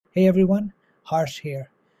Hey everyone, Harsh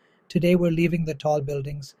here. Today we're leaving the tall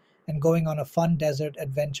buildings and going on a fun desert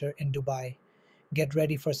adventure in Dubai. Get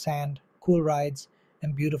ready for sand, cool rides,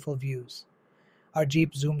 and beautiful views. Our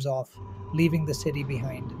Jeep zooms off, leaving the city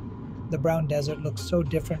behind. The brown desert looks so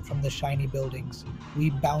different from the shiny buildings. We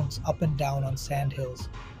bounce up and down on sand hills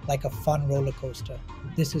like a fun roller coaster.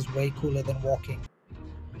 This is way cooler than walking.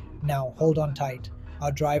 Now, hold on tight.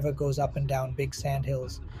 Our driver goes up and down big sand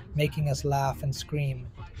hills, making us laugh and scream.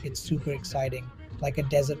 It's super exciting, like a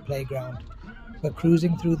desert playground. We're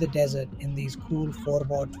cruising through the desert in these cool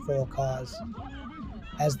 4x4 cars.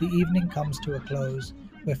 As the evening comes to a close,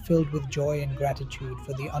 we're filled with joy and gratitude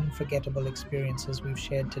for the unforgettable experiences we've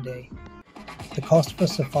shared today. The cost for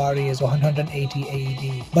safari is 180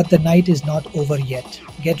 AED, but the night is not over yet.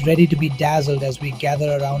 Get ready to be dazzled as we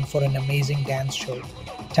gather around for an amazing dance show.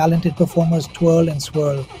 Talented performers twirl and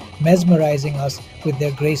swirl, mesmerizing us with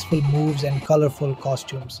their graceful moves and colorful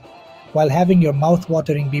costumes. While having your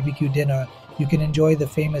mouth-watering BBQ dinner, you can enjoy the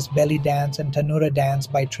famous belly dance and tanura dance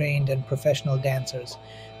by trained and professional dancers.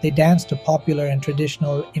 They dance to popular and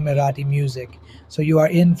traditional Emirati music, so you are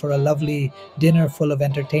in for a lovely dinner full of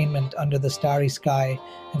entertainment under the starry sky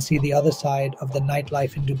and see the other side of the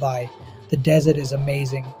nightlife in Dubai. The desert is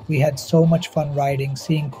amazing. We had so much fun riding,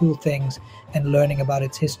 seeing cool things, and learning about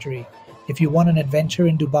its history. If you want an adventure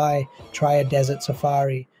in Dubai, try a desert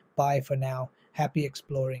safari. Bye for now. Happy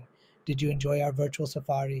exploring. Did you enjoy our virtual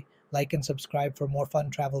safari? Like and subscribe for more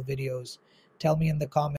fun travel videos. Tell me in the comments